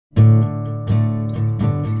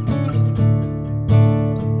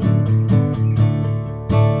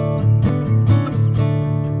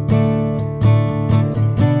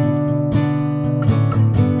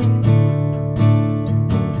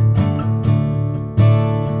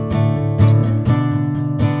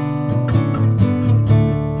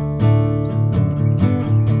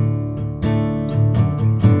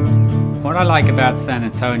like about San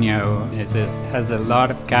Antonio is it has a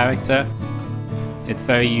lot of character. It's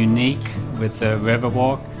very unique with the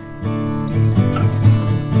Riverwalk.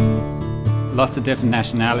 Lots of different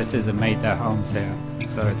nationalities have made their homes here,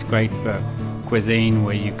 so it's great for cuisine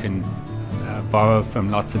where you can borrow from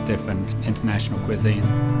lots of different international cuisines.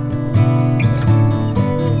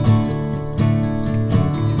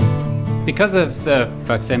 Because of the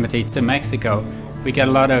proximity to Mexico, we get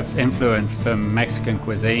a lot of influence from Mexican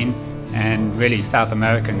cuisine and really South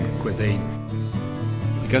American cuisine.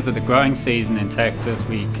 Because of the growing season in Texas,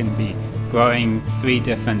 we can be growing 3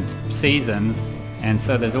 different seasons, and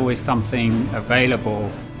so there's always something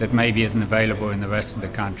available that maybe isn't available in the rest of the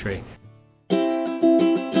country.